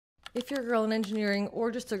If you're a girl in engineering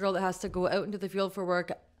or just a girl that has to go out into the field for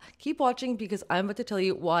work, keep watching because I'm about to tell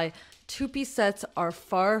you why two-piece sets are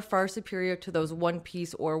far, far superior to those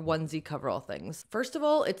one-piece or onesie coverall things. First of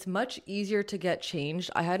all, it's much easier to get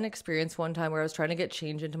changed. I had an experience one time where I was trying to get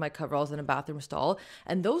changed into my coveralls in a bathroom stall,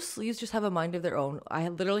 and those sleeves just have a mind of their own. I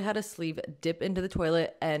literally had a sleeve dip into the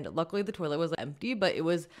toilet, and luckily the toilet was empty, but it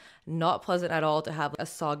was not pleasant at all to have a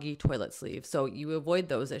soggy toilet sleeve. So you avoid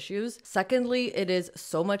those issues. Secondly, it is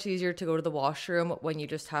so much easier to go to the washroom when you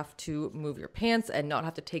just have to move your pants and not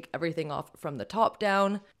have to take everything off from the top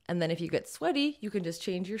down. And then if you get sweaty, you can just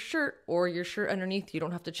change your shirt or your shirt underneath. You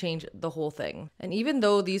don't have to change the whole thing. And even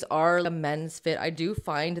though these are a men's fit, I do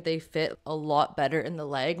find they fit a lot better in the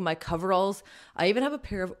leg. My coveralls, I even have a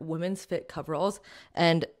pair of women's fit coveralls,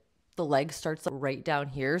 and the leg starts right down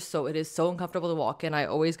here, so it is so uncomfortable to walk in. I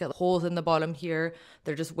always get holes in the bottom here.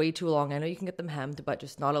 They're just way too long. I know you can get them hemmed, but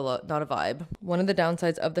just not a vibe. One of the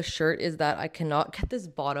downsides of the shirt is that I cannot get this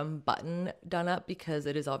bottom button done up because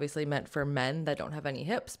it is obviously meant for men that don't have any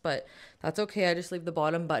hips, but that's okay. I just leave the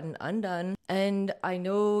bottom button undone. And I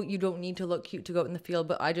know you don't need to look cute to go out in the field,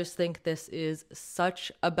 but I just think this is such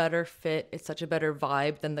a better fit. It's such a better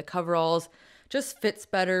vibe than the coveralls. Just fits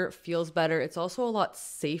better, feels better. It's also a lot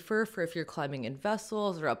safer for if you're climbing in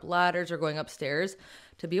vessels or up ladders or going upstairs,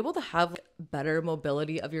 to be able to have better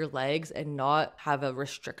mobility of your legs and not have a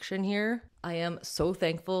restriction here. I am so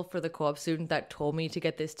thankful for the co-op student that told me to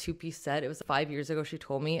get this two-piece set. It was 5 years ago she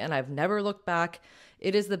told me, and I've never looked back.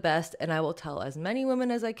 It is the best, and I will tell as many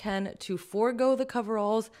women as I can to forego the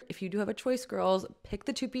coveralls. If you do have a choice, girls, pick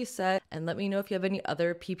the two-piece set, and let me know if you have any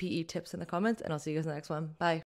other PPE tips in the comments, and I'll see you guys in the next one. Bye.